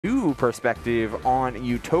new perspective on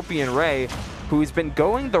UtopianRay, who's been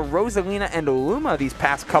going the Rosalina and Luma these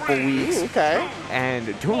past couple weeks. Okay.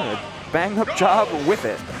 And doing a bang-up job with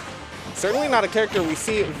it. Certainly not a character we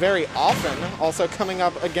see very often. Also coming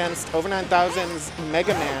up against OVA9k's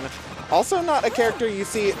Megaman. Also not a character you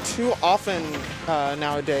see too often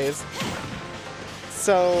nowadays.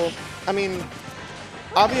 So, I mean,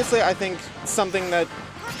 obviously I think something that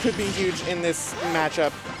could be huge in this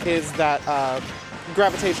matchup is that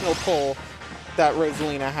gravitational pull that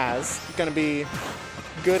Rosalina has. Going to be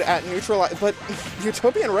good at neutralizing, but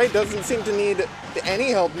UtopianRay doesn't seem to need any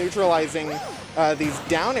help neutralizing these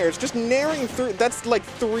down airs. Just naring through, that's like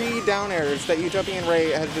 3 down airs that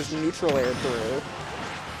UtopianRay has just neutral aired through.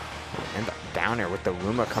 And the down air with the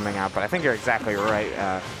Luma coming out, but I think you're exactly right,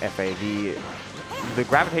 FA. The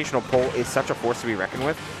gravitational pull is such a force to be reckoned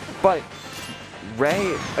with, but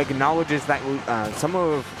Ray acknowledges that some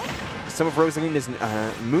of Rosalina's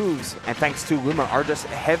moves, and thanks to Luma, are just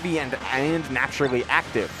heavy and naturally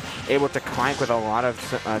active, able to clank with a lot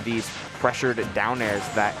of these pressured down airs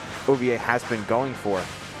that OVA has been going for.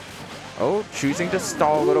 Oh, choosing to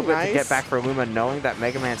stall a little bit to get back for Luma, knowing that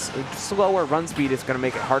Megaman's slower run speed is going to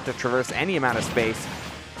make it hard to traverse any amount of space.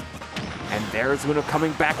 And there's Luna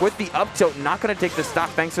coming back with the up tilt, not going to take the stock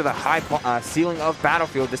thanks to the high ceiling of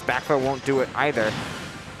Battlefield. This back throw won't do it either.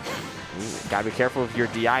 Ooh, gotta be careful of your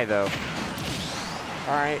DI though.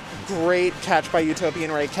 All right, great catch by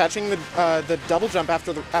UtopianRay, catching the double jump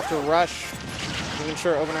after rush, making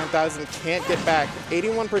sure OVA9k can't get back.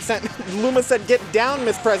 81%. Luma said, "Get down,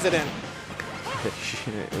 Miss President."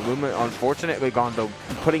 Luma unfortunately gone though,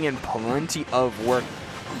 putting in plenty of work.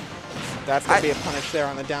 That's gonna be a punish there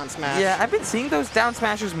on the down smash. Yeah, I've been seeing those down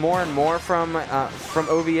smashes more and more from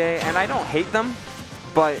OVA, and I don't hate them,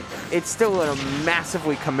 but it's still a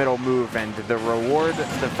massively committal move, and the reward,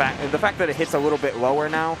 the fact that it hits a little bit lower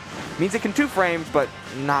now, means it can 2-frame, but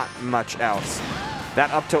not much else.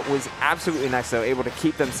 That up tilt was absolutely nice, though, able to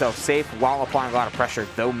keep themselves safe while applying a lot of pressure,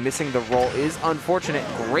 though missing the roll is unfortunate.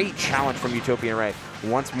 Great challenge from UtopianRay.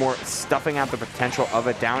 Once more, stuffing out the potential of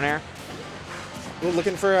a down air. We're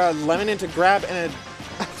looking for a lemon into grab, and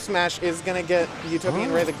a smash is going to get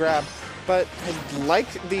UtopianRay the grab. But I like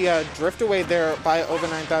the drift away there by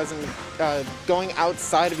OVA9k going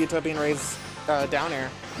outside of UtopianRay's down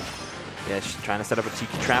air. Yeah, she's trying to set up a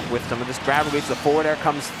Tiki trap with some of this grab release. The forward air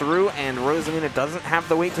comes through, and Rosalina doesn't have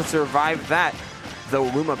the weight to survive that. Though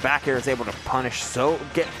Luma back air is able to punish,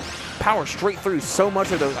 get power straight through so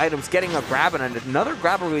much of those items, getting a grab and another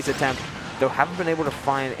grab release attempt, though haven't been able to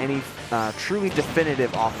find any truly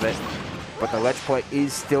definitive off of it. But the ledge play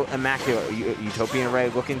is still immaculate.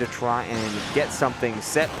 UtopianRay looking to try and get something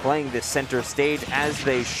set, playing this center stage as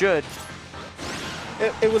they should.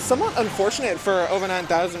 It was somewhat unfortunate for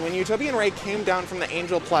OVA9k when UtopianRay came down from the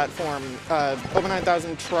Angel platform.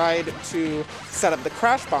 OVA9k tried to set up the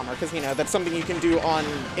Crash Bomber, because, you know, that's something you can do on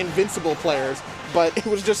invincible players, but it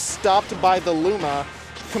was just stopped by the Luma,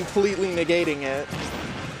 completely negating it.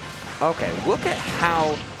 Okay, look at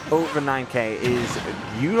how OVA9k is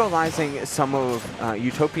utilizing some of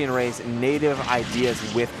UtopianRay's native ideas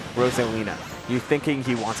with Rosalina. You're thinking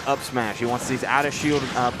he wants up smash, he wants these out of shield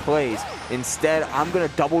plays. Instead, I'm going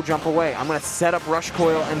to double jump away. I'm going to set up rush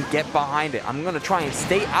coil and get behind it. I'm going to try and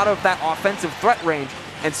stay out of that offensive threat range,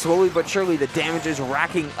 and slowly but surely the damage is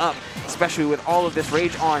racking up, especially with all of this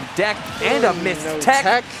rage on deck and a missed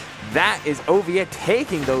tech. That is OVA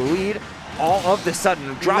taking the lead. All of the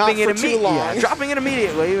sudden, dropping it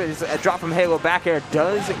immediately. A drop from Halo back air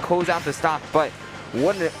does close out the stock, but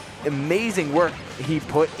what an amazing work he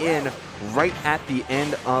put in right at the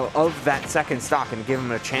end of that second stock, and give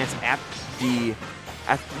him a chance at the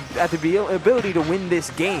ability to win this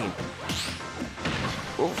game.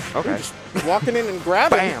 Oof, okay. Just walking in and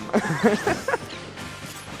grabbing. Bam.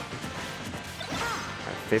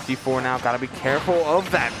 54 now, gotta be careful of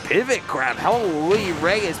that pivot grab. Holy,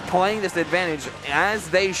 Ray is playing this advantage as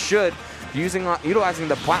they should, utilizing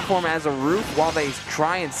the platform as a roof while they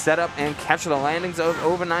try and set up and catch the landings of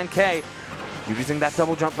OVA9k. Using that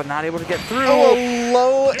double jump, but not able to get through. Oh, a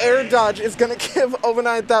low air dodge is going to give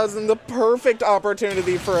OVA9k the perfect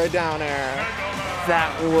opportunity for a down air.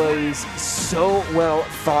 That was so well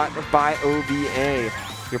thought by OVA.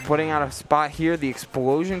 You're putting out a spot here. The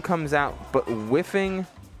explosion comes out, but whiffing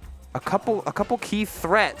a couple key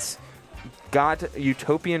threats got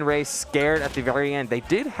UtopianRay scared at the very end. They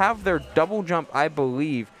did have their double jump, I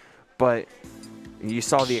believe, but you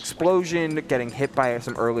saw the explosion, getting hit by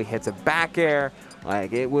some early hits of back air.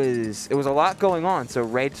 Like, it was a lot going on. So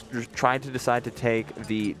Ray tried to decide to take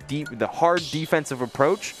the hard defensive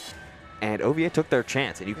approach, and OVA took their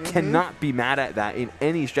chance. And you cannot be mad at that in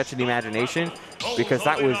any stretch of the imagination, because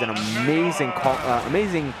that was an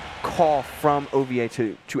amazing call from OVA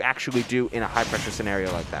to actually do in a high-pressure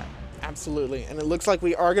scenario like that. Absolutely, and it looks like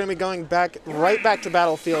we are going to be going right back to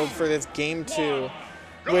Battlefield for this Game 2,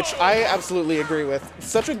 which I absolutely agree with.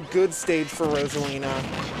 Such a good stage for Rosalina.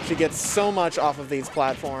 She gets so much off of these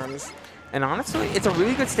platforms. And honestly, it's a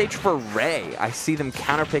really good stage for Ray. I see them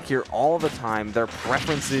counterpick here all the time. Their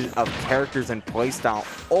preferences of characters and playstyle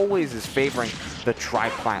always is favoring the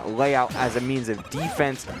triplat layout as a means of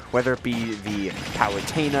defense, whether it be the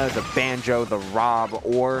Palutena, the Banjo, the Rob,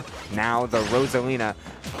 or now the Rosalina,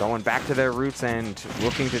 going back to their roots and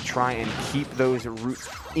looking to try and keep those roots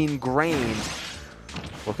ingrained,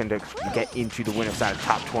 looking to get into the winner's side of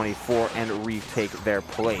top 24 and retake their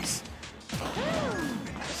place.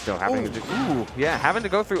 Still having having to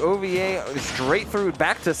go through OVA straight through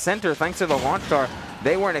back to center thanks to the launch star.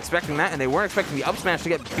 They weren't expecting that, and they weren't expecting the up smash to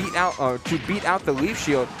get beat out, or to beat out the leaf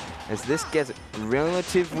shield. As this gets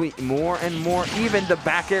relatively more and more even, the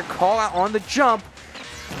back air call out on the jump.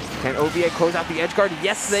 Can OVA close out the edge guard?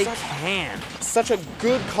 Yes, they can. Such a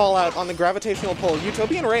good call out on the gravitational pull.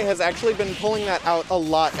 UtopianRay has actually been pulling that out a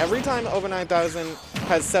lot. Every time OVA9k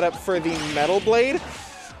has set up for the Metal Blade.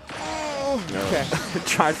 No. Okay.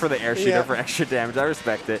 Tried for the air shooter for extra damage. I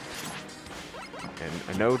respect it.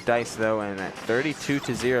 And no dice though, and at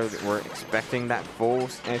 32-0, we're expecting that full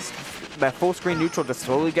screen neutral to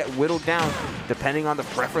slowly get whittled down, depending on the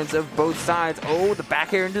preference of both sides. Oh, the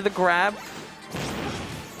back air into the grab.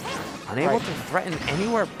 Unable to threaten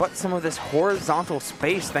anywhere but some of this horizontal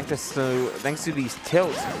space thanks to these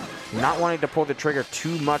tilts. Not wanting to pull the trigger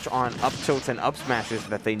too much on up tilts and up smashes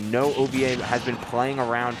that they know OVA has been playing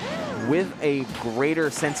around with a greater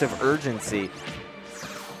sense of urgency.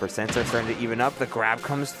 Percents are starting to even up. The grab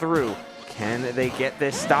comes through. Can they get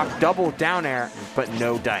this stock? Double down air, but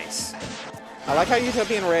no dice. I like how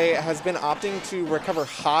UtopianRay has been opting to recover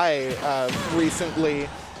high recently.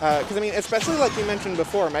 Because, I mean, especially like you mentioned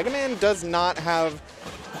before, Megaman does not have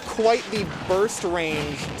quite the burst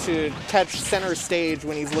range to catch center stage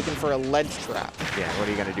when he's looking for a ledge trap. Yeah, what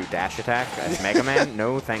are you going to do, dash attack as Megaman?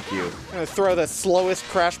 No, thank you. I'm going to throw the slowest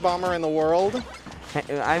crash bomber in the world.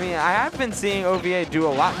 I mean, I have been seeing OVA do a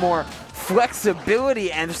lot more flexibility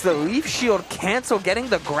and just the leaf shield cancel, getting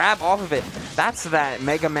the grab off of it. That's that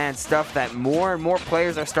Mega Man stuff that more and more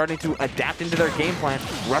players are starting to adapt into their game plan.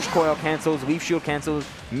 Rush coil cancels, leaf shield cancels,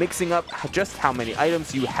 mixing up just how many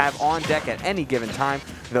items you have on deck at any given time,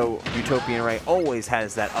 though UtopianRay always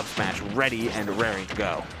has that up smash ready and raring to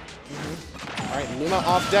go. All right, Luma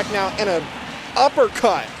off deck now, and an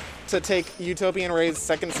uppercut to take UtopianRay's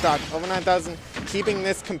second stock. OVA9k keeping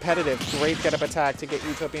this competitive. Great get-up attack to get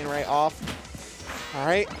UtopianRay off. All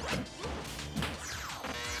right.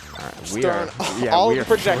 We are all the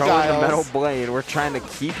projectiles. The Metal Blade. We're trying to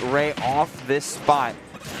keep Ray off this spot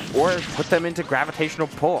or put them into gravitational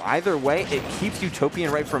pull. Either way, it keeps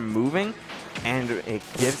UtopianRay from moving, and it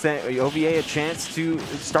gives the OVA a chance to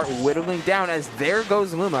start whittling down as there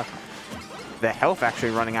goes Luma. The health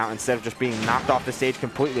actually running out instead of just being knocked off the stage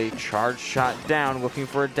completely. Charge shot down, looking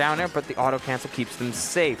for a down air, but the auto cancel keeps them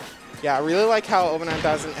safe. Yeah, I really like how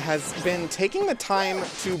OVA9k has been taking the time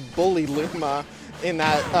to bully Luma in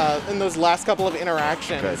that in those last couple of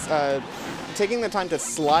interactions, taking the time to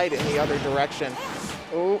slide in the other direction.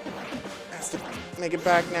 Oh, has to make it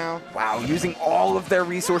back now. Wow, using all of their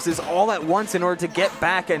resources all at once in order to get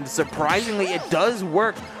back, and surprisingly, it does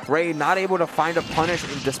work. Ray not able to find a punish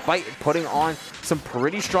despite putting on some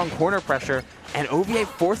pretty strong corner pressure, and OVA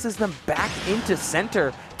forces them back into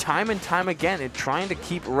center time and time again, and trying to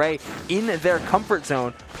keep Ray in their comfort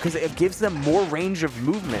zone because it gives them more range of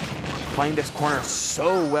movement. Playing this corner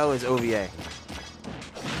so well as OVA.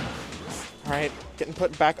 All right, getting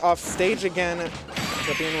put back off stage again.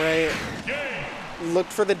 UtopianRay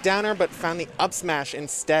looked for the downer, but found the up smash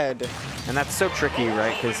instead. And that's so tricky,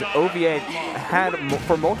 right? Because OVA had,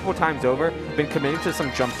 for multiple times over, been committing to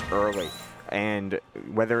some jumps early. And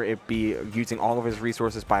whether it be using all of his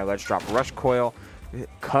resources by ledge drop rush coil,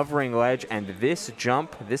 covering ledge, and this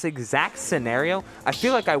jump, this exact scenario, I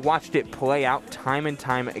feel like I watched it play out time and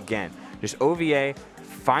time again. Just OVA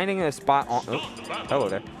finding a spot on, hello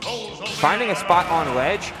there, finding a spot on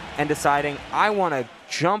ledge and deciding, I want to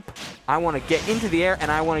jump, I want to get into the air,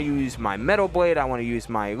 and I want to use my Metal Blade, I want to use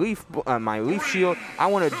my leaf shield, I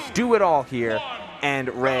want to do it all here, and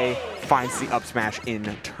Ray finds the up smash in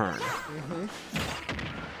turn.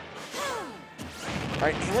 All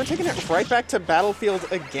right, and we're taking it right back to Battlefield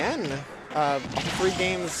again. All 3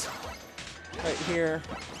 games right here.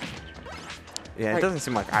 Yeah, it doesn't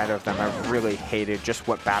seem like either of them have really hated just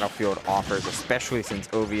what Battlefield offers, especially since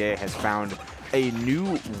OVA has found a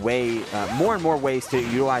new way, more and more ways to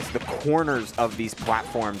utilize the corners of these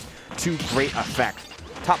platforms to great effect.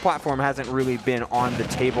 Top platform hasn't really been on the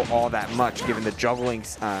table all that much, given the juggling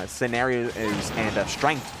scenarios and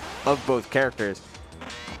strength of both characters.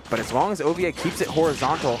 But as long as OVA keeps it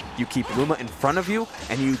horizontal, you keep Luma in front of you,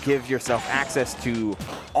 and you give yourself access to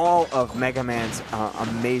all of Mega Man's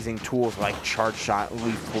amazing tools like Charge Shot,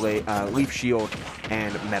 Leaf Shield,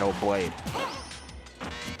 and Metal Blade.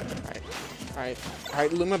 All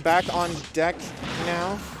right, Luma back on deck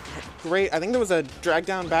now. Great, I think there was a drag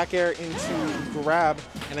down back air into grab,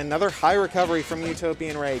 and another high recovery from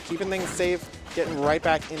UtopianRay, keeping things safe, getting right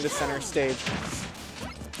back into center stage.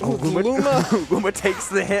 Oh, Luma takes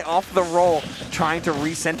the hit off the roll, trying to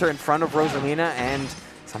recenter in front of Rosalina, and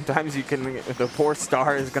sometimes the poor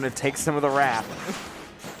star is going to take some of the wrath.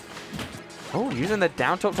 Oh, using the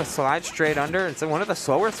down tilt to slide straight under. It's one of the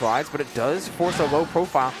slower slides, but it does force a low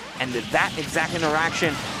profile, and that exact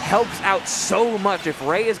interaction helps out so much. If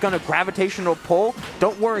Ray is going to gravitational pull,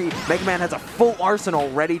 don't worry, Mega Man has a full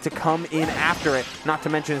arsenal ready to come in after it. Not to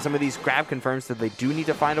mention some of these grab confirms that they do need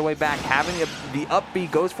to find a way back. Having the up B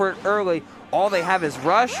goes for it early. All they have is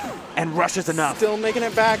rush, and rush is enough. Still making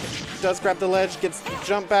it back. Does grab the ledge, gets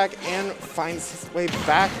jump back, and finds his way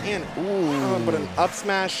back in. Ooh. But an up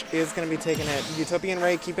smash is going to be taking it.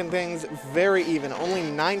 UtopianRay keeping things very even. Only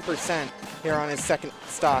 9% here on his second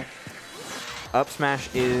stock. Up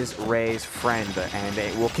smash is Ray's friend, and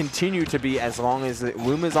it will continue to be as long as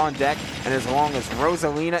Luma's on deck and as long as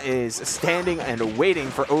Rosalina is standing and waiting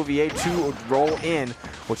for OVA to roll in,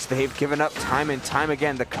 which they've given up time and time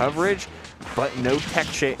again. The coverage, but no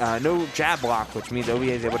no jab block, which means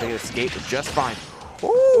OVA is able to escape just fine.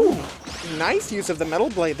 Ooh, nice use of the Metal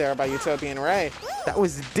Blade there by UtopianRay. That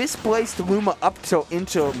was displaced Luma up tilt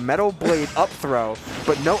into Metal Blade up throw,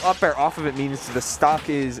 but no up air off of it means the stock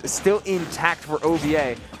is still intact for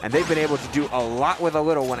OVA, and they've been able to do a lot with a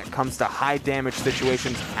little when it comes to high damage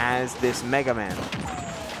situations as this Mega Man.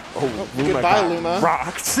 Oh, Luma goodbye, Luma.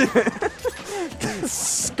 Rocked.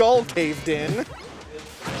 Skull caved in.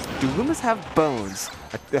 Do Lumas have bones?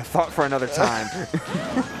 A thought for another time.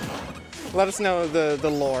 Let us know the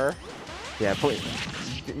lore. Yeah, please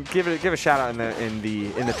give a shout out in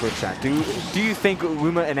the Twitch chat. Do you think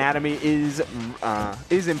Luma anatomy is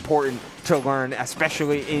important to learn,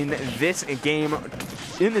 especially in this game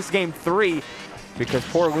 3? Because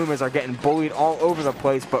poor Lumas are getting bullied all over the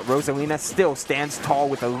place, but Rosalina still stands tall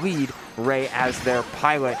with a lead. Ray as their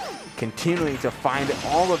pilot, continuing to find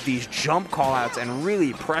all of these jump callouts and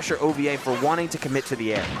really pressure OVA for wanting to commit to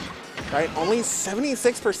the air. Right, only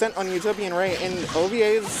 76% on UtopianRay, and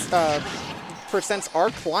OVA's percents are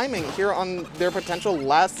climbing here on their potential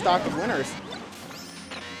last stock of winners.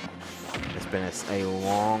 It's been a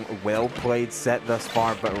long, well-played set thus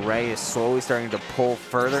far, but Ray is slowly starting to pull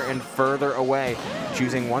further and further away,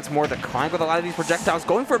 choosing once more to climb with a lot of these projectiles,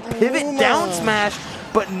 going for a pivot down smash,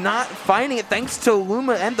 but not finding it thanks to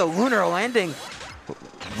Luma and the lunar landing.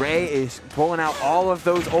 Ray is pulling out all of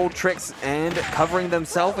those old tricks and covering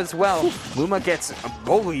themselves as well. Luma gets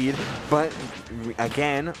bullied, but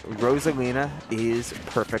again, Rosalina is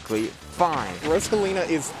perfectly fine. Rosalina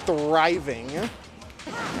is thriving.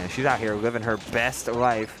 And she's out here living her best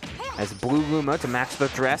life as Blue Luma, to match the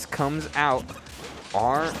dress, comes out.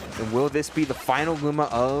 Will this be the final Luma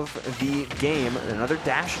of the game? Another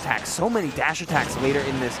dash attack. So many dash attacks later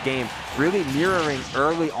in this game, really mirroring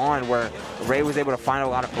early on where Ray was able to find a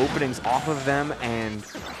lot of openings off of them and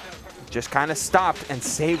just kind of stopped and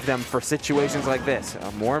saved them for situations like this.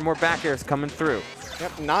 More and more back airs coming through.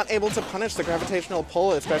 Yep, not able to punish the gravitational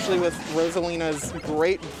pull, especially with Rosalina's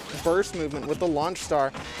great burst movement with the launch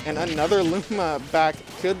star. And another Luma back.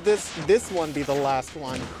 Could this one be the last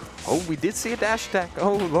one? Oh, we did see a dash attack.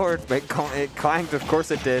 Oh, Lord. It clanged. Of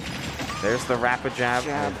course it did. There's the rapid jab.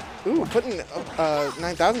 Ooh, putting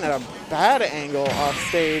 9000 at a bad angle off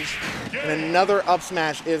stage. And another up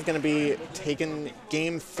smash is going to be taking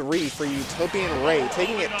game 3 for UtopianRay,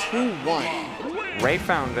 taking it 2-1. Ray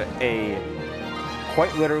found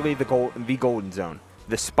quite literally the golden zone,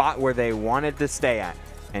 the spot where they wanted to stay at.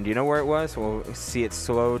 And you know where it was? We'll see it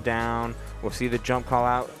slow down. We'll see the jump call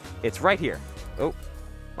out. It's right here. Oh.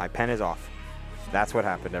 My pen is off. That's what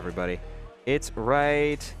happened, everybody. It's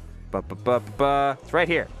right. It's right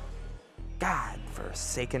here. God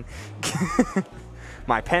forsaken.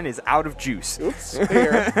 My pen is out of juice. Oops.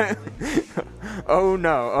 Here. Oh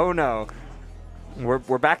no. Oh no.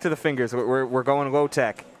 We're back to the fingers. We're going low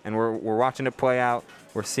tech, and we're watching it play out.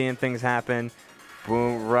 We're seeing things happen.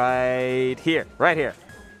 Boom. Right here. Right here.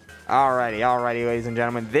 Alrighty, ladies and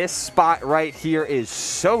gentlemen. This spot right here is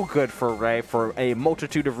so good for Ray for a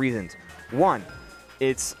multitude of reasons. One,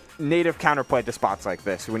 it's native counterplay to spots like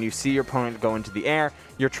this. When you see your opponent go into the air,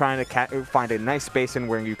 you're trying to find a nice space in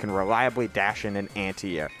where you can reliably dash in and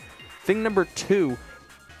anti-air. Thing number two,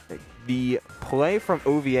 the play from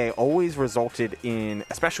OVA always resulted in,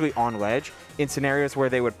 especially on ledge, in scenarios where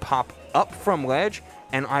they would pop up from ledge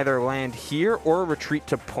and either land here or retreat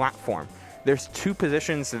to platform. There's two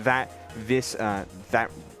positions that that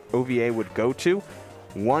OVA would go to,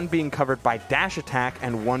 one being covered by dash attack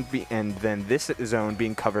and then this zone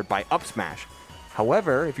being covered by up smash.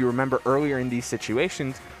 However, if you remember earlier in these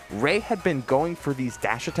situations, Ray had been going for these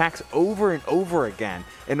dash attacks over and over again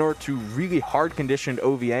in order to really hard condition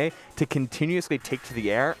OVA to continuously take to the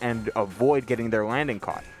air and avoid getting their landing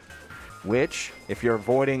caught. Which, if you're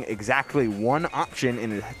avoiding exactly one option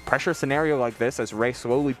in a pressure scenario like this, as Ray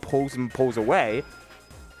slowly pulls away,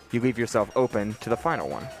 you leave yourself open to the final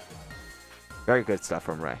one. Very good stuff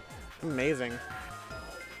from Ray. Amazing.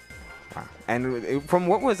 Wow. And from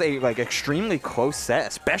what was a extremely close set,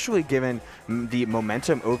 especially given the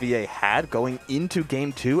momentum OVA had going into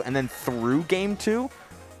Game 2 and then through Game 2,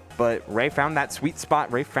 but Ray found that sweet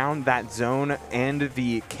spot. Ray found that zone and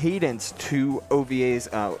the cadence to OVA's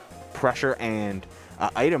pressure and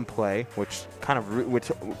item play, which which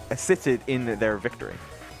assisted in their victory.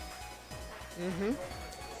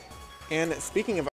 And speaking of